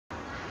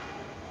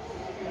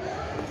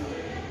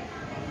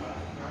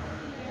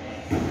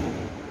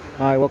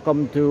Hi,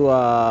 welcome to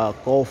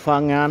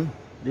Phangan.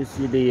 This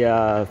is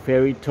the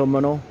ferry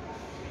terminal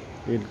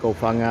in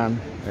Phangan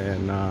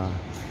and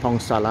Thong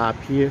Sala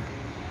Pier.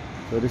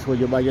 So this is where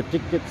you buy your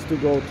tickets to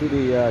go to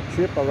the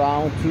trip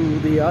around to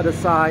the other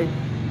side,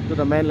 to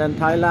the mainland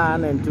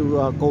Thailand and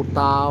to Koh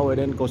Tao and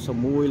then Koh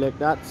Samui like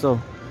that. So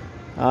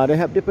they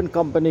have different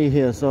company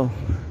here, so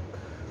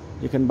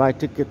you can buy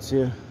tickets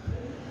here.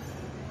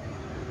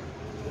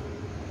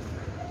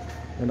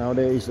 And now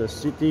there is a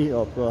city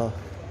of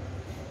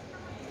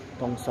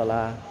Thong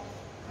Sala,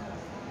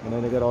 and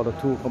then they got all the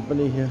tour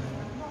company here.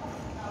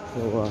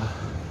 So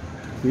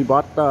we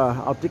bought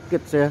our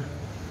tickets here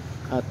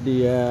at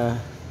the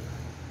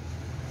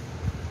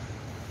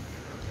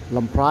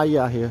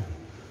Lampraya here.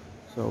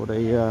 So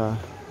they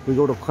we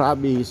go to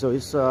Krabi, so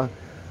it's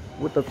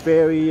with the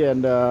ferry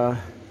and the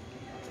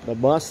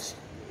bus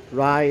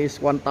ride is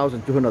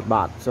 1,200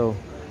 baht. So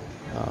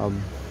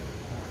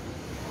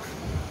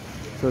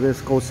so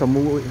there's Koh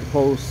Samui,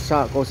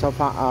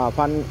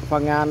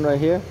 Phangan right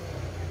here.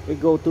 We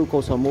go to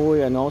Koh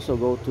Samui and also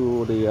go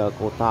to the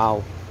Koh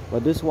Tao.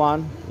 But this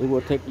one, it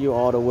will take you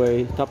all the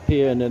way up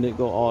here and then it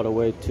go all the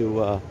way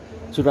to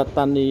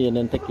Suratani and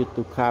then take you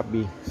to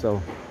Krabi.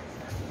 So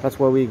that's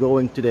where we're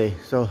going today.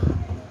 So,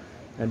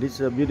 and this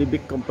is a really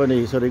big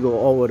company, so they go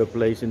all over the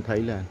place in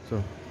Thailand.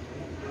 So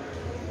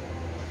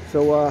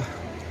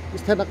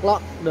it's 10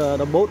 o'clock.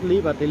 The boat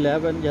leave at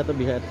 11. You have to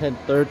be here at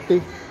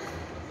 10:30.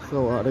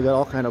 So they got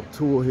all kind of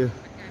tour here.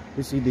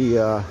 This is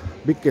the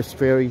biggest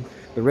ferry,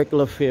 the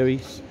regular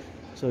ferries.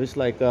 So it's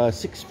like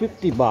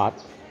 650 baht.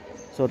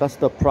 So that's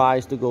the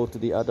price to go to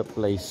the other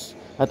place.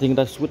 I think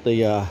that's with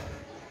the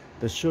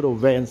shuttle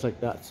vans like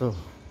that. So,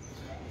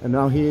 and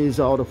now here is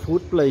all the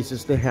food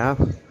places they have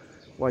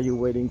while you're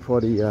waiting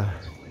for the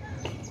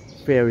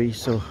ferry.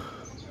 So,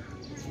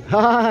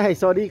 hi,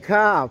 Sawadee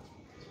Krap,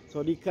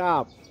 Sawadee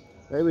Krap.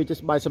 Maybe we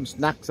just buy some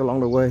snacks along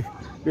the way.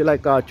 Be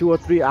like 2 or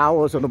 3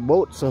 hours on the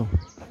boat. So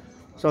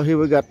here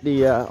we got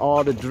the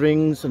all the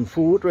drinks and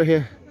food right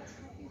here.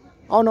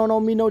 Oh no,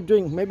 me no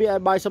drink. Maybe I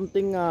buy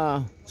something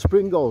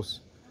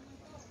Pringles.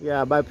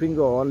 Yeah, I buy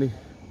Pringles only.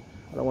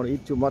 I don't want to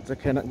eat too much. I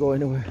cannot go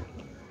anywhere.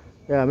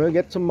 Yeah, maybe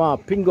get some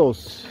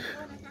Pringles.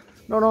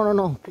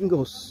 No,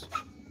 Pringles.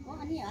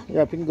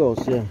 Yeah,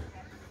 Pringles. Yeah.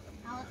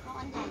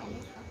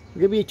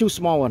 Give me 2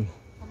 small one.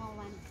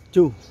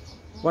 2.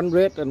 1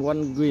 red and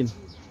 1 green.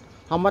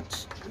 How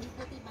much?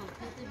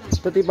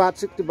 30 baht,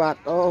 60 baht.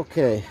 Oh,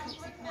 okay.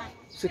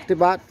 60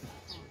 baht.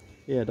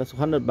 Yeah, that's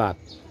 100 baht.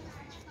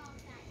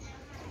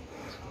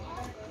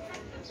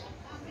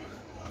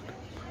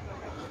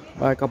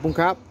 Bye, khop khun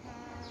krap.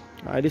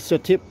 This is your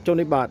tip,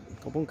 20 baht.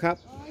 Khop khun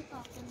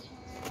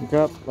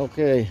krap.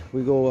 Okay,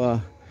 we go.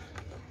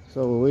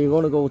 So we're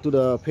gonna go to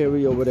the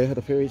ferry over there.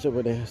 The ferry's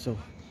over there. So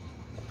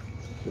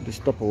we'll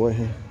just stop away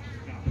here.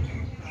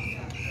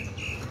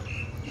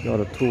 All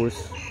the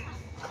tourists.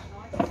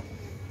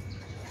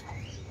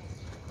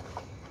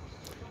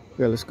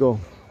 Okay, let's go.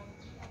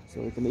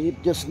 So we can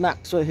eat just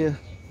snacks right here.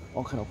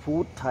 All kind of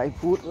food, Thai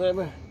food,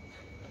 whatever.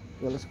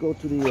 Yeah, let's go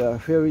to the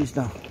ferries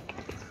now.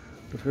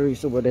 The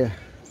ferry's over there.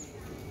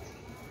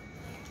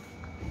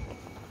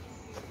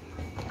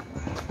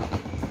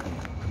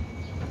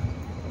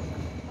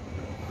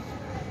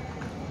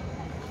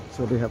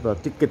 So they have a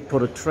ticket for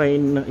the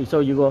train.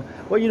 So you go.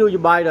 What you do? You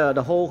buy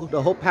the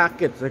whole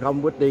package. They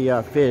come with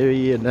the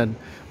ferry, and then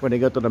when they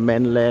go to the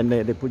mainland,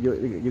 they put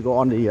you go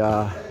on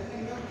the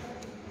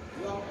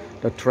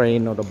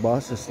train or the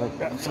bus. It's like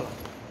that. So.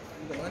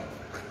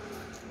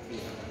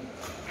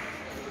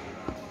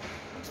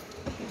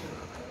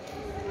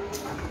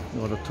 You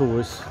know, the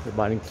tourists, they're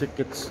buying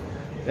tickets.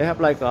 They have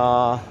like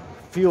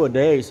few a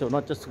day, so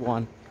not just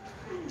one.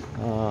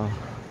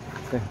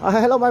 Okay.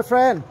 Hello, my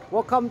friend.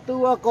 Welcome to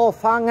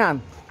Phangan.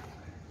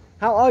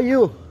 How are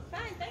you?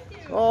 Fine, thank you.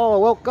 Oh,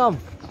 welcome.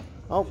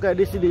 Okay,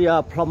 this is the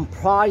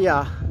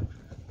Lampraya.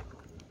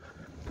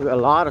 There are a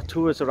lot of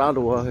tourists around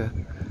the world here.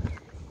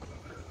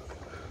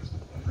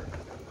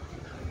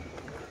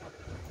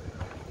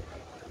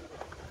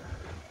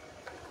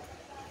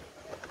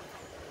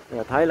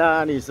 Yeah,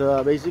 Thailand is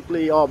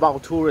basically all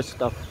about tourist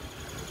stuff.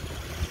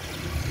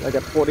 Like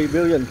 40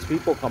 million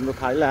people come to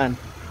Thailand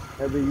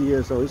every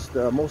year, so it's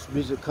the most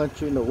visited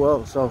country in the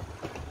world. So,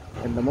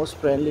 and the most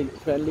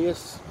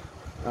friendliest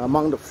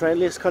among the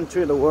friendliest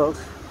country in the world,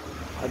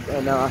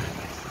 and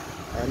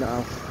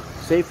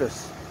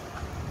safest.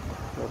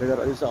 So they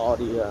got these are all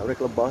the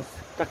regular bus,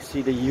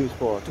 taxi they use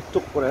for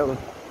tuk-tuk, whatever.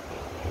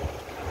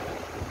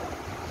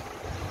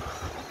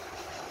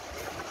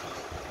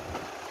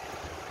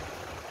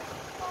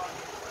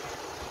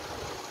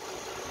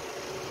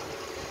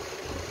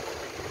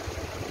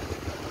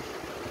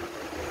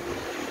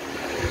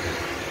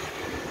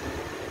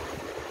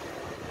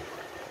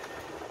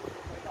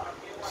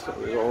 So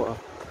we go.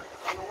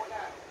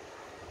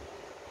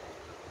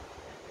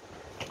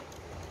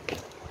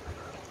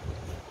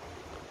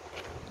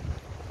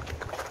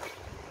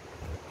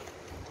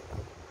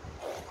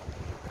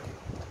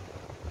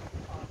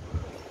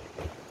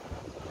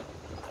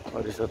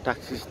 Oh, this is a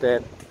taxi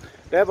stand.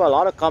 They have a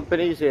lot of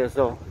companies here,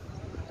 so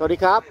วัสดี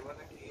ครับ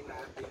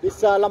This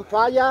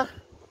Lampraya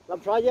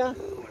Lampraya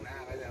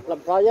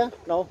Lampraya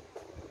no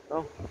no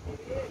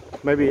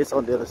maybe it's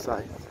on the other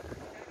side.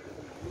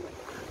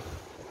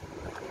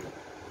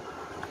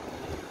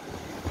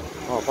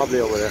 Oh, probably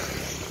over there.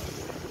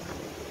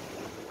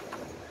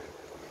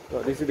 So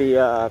this is the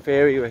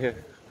ferry right here,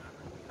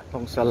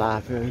 Thong Sala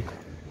ferry.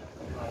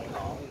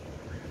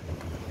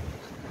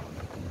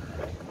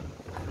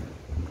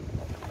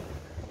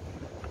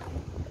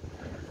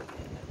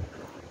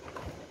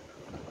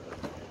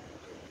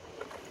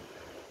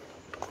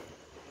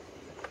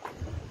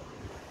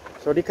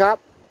 Sawadee krap,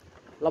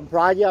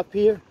 Lampraya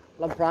Pier,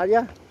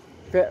 Lampraya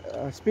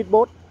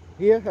speedboat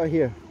here or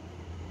here?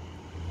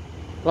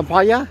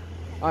 Lampraya.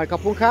 Alright,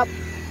 kapung krap,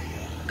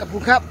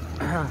 kapung krap.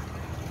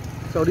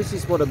 So this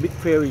is for the big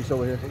ferries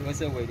over here.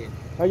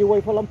 Are you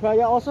waiting for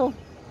Lampraya also?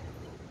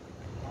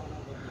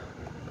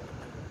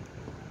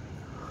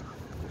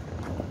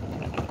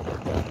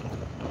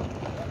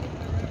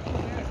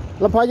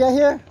 Lampraya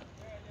here?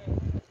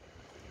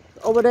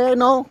 Over there,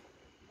 no?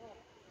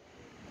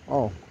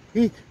 Oh,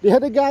 the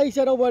other guy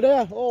said over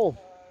there. Oh,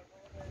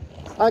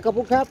 hi,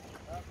 kapung krap.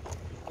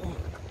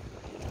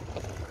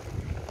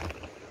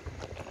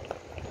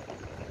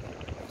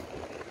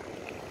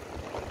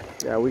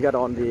 Yeah, we got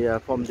on the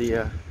from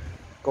the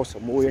Koh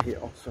Samui here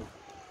also.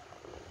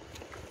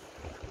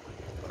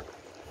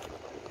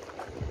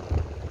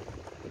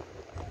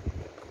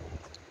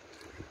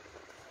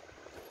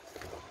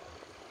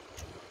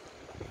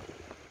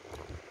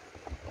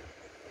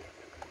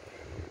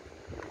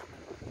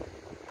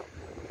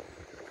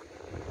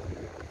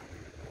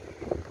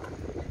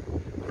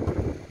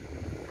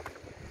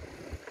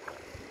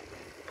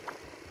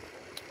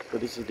 So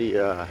this is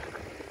the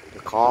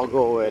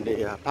cargo and the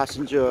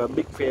passenger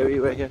big ferry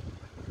right here,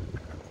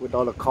 with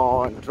all the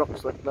car and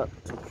trucks like that.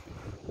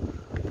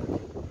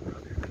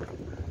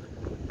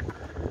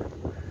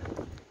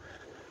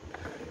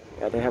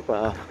 Yeah, they have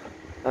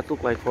that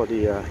look like for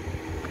the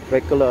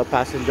regular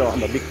passenger on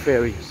the big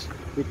ferries.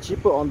 It's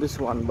cheaper on this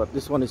one, but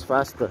this one is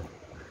faster.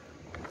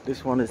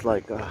 This one is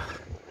like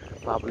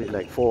probably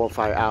like 4 or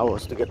 5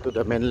 hours to get to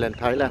the mainland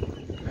Thailand.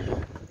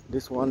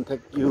 This one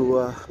take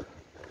you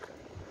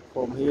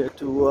from here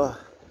to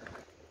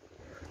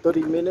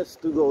 30 minutes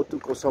to go to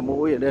Koh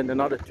Samui, and then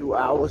another 2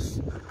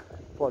 hours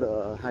for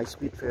the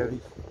high-speed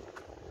ferry.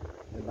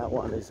 And that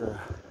one is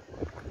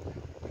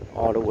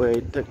all the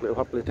way,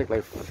 probably take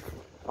like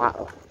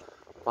 5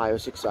 or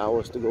 6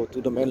 hours to go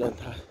to the mainland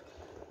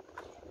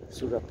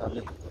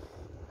Thailand.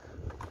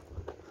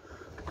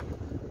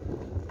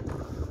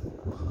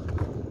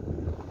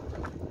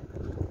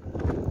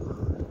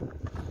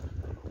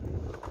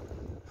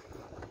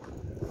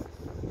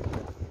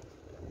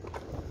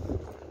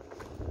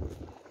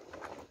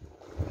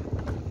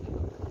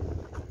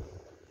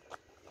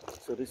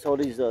 So this all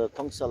is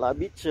Thong Sala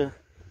beach, and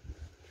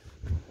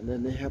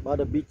then they have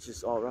other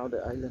beaches all around the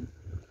island.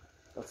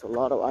 That's a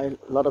lot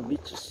of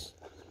beaches.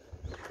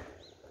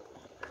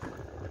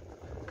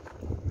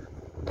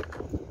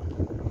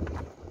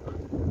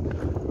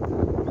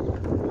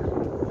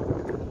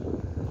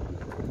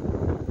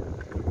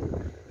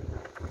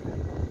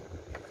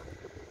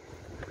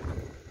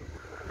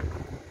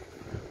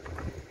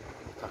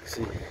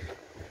 Taxi.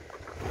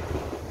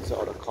 These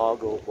are the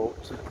cargo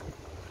boats.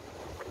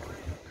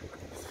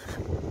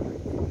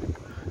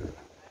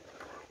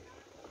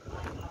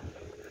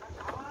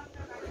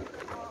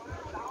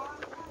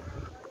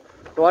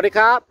 Sawadee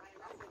krap.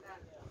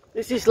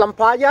 This is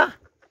Lampraya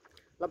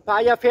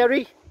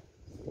ferry.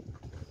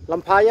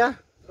 Lampraya.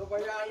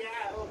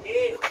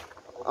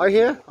 Are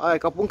here? Alright,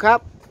 kapung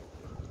krap.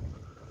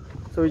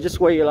 So we just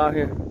wait around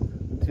here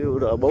till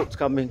the boats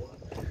coming.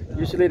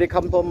 Usually they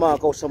come from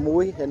Koh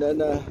Samui, and then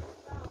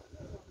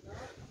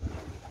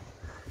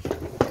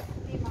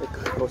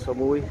Koh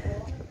Samui.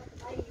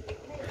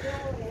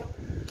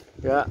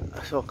 Yeah,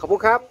 so kapung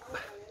krap.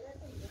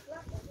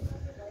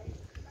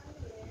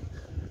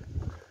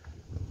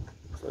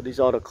 So these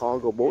are the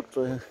cargo boats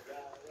right here.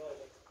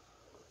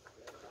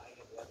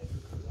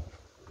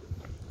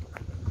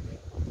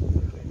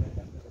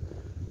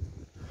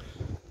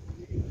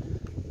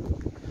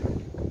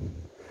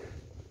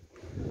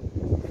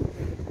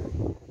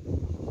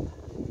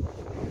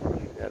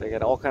 Yeah, they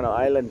got all kind of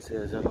islands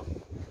here. So.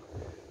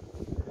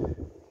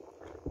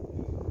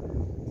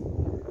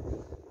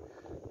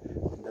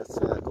 That's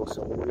Koh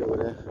Samui over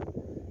there.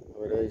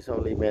 Over there is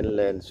only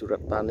mainland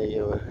Suratani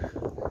over there.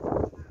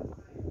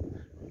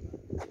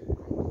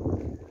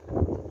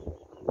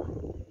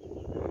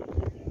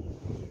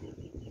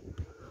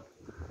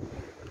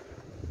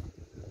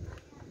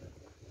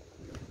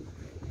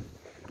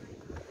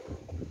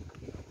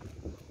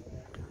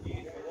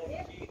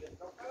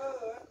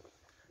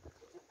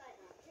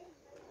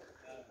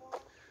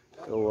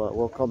 So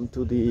welcome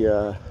to the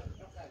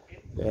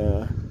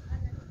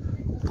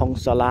Thong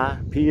Sala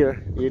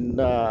Pier in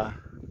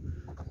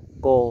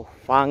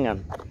Phangan,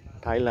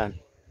 Thailand.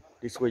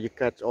 This is where you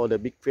catch all the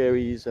big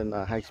ferries and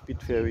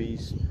high-speed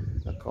ferries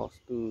across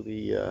to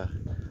the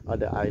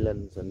other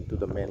islands and to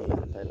the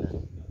mainland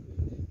Thailand.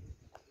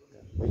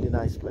 Really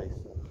nice place.